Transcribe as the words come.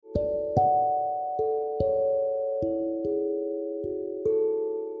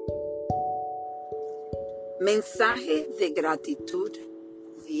Mensaje de gratitud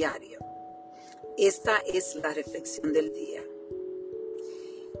diario. Esta es la reflexión del día.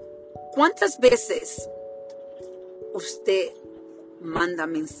 ¿Cuántas veces usted manda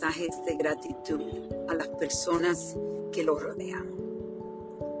mensajes de gratitud a las personas que lo rodean?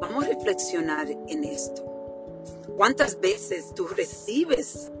 Vamos a reflexionar en esto. ¿Cuántas veces tú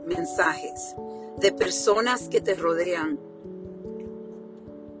recibes mensajes de personas que te rodean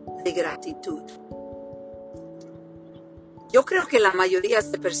de gratitud? Yo creo que la mayoría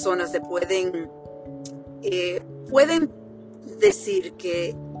de personas pueden decir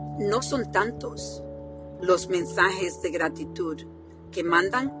que no son tantos los mensajes de gratitud que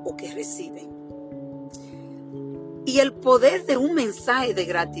mandan o que reciben. Y el poder de un mensaje de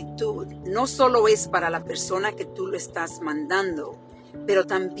gratitud no solo es para la persona que tú lo estás mandando, pero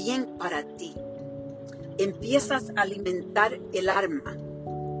también para ti. Empiezas a alimentar el alma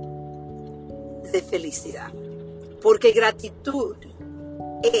de felicidad. Porque gratitud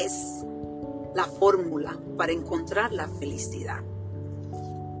es la fórmula para encontrar la felicidad.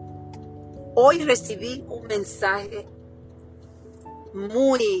 Hoy recibí un mensaje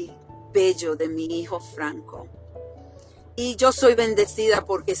muy bello de mi hijo Franco. Y yo soy bendecida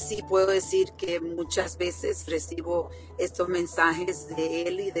porque sí puedo decir que muchas veces recibo estos mensajes de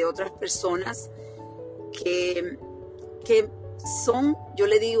él y de otras personas que son, yo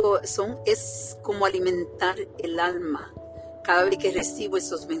le digo, es como alimentar el alma cada vez que recibo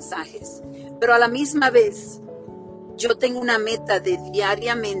esos mensajes. Pero a la misma vez, yo tengo una meta de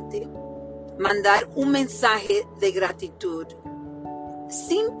diariamente mandar un mensaje de gratitud.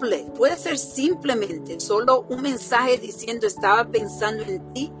 Simple, puede ser simplemente solo un mensaje diciendo estaba pensando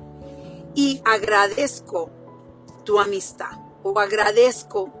en ti y agradezco tu amistad o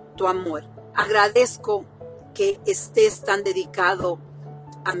agradezco tu amor, agradezco que estés tan dedicado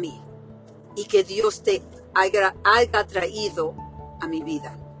a mí y que Dios te haya traído a mi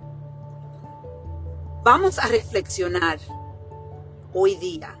vida. Vamos a reflexionar hoy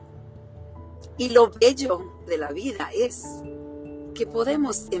día. Y lo bello de la vida es que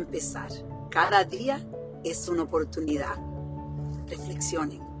podemos empezar. Cada día es una oportunidad.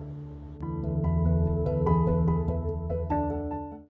 Reflexionen.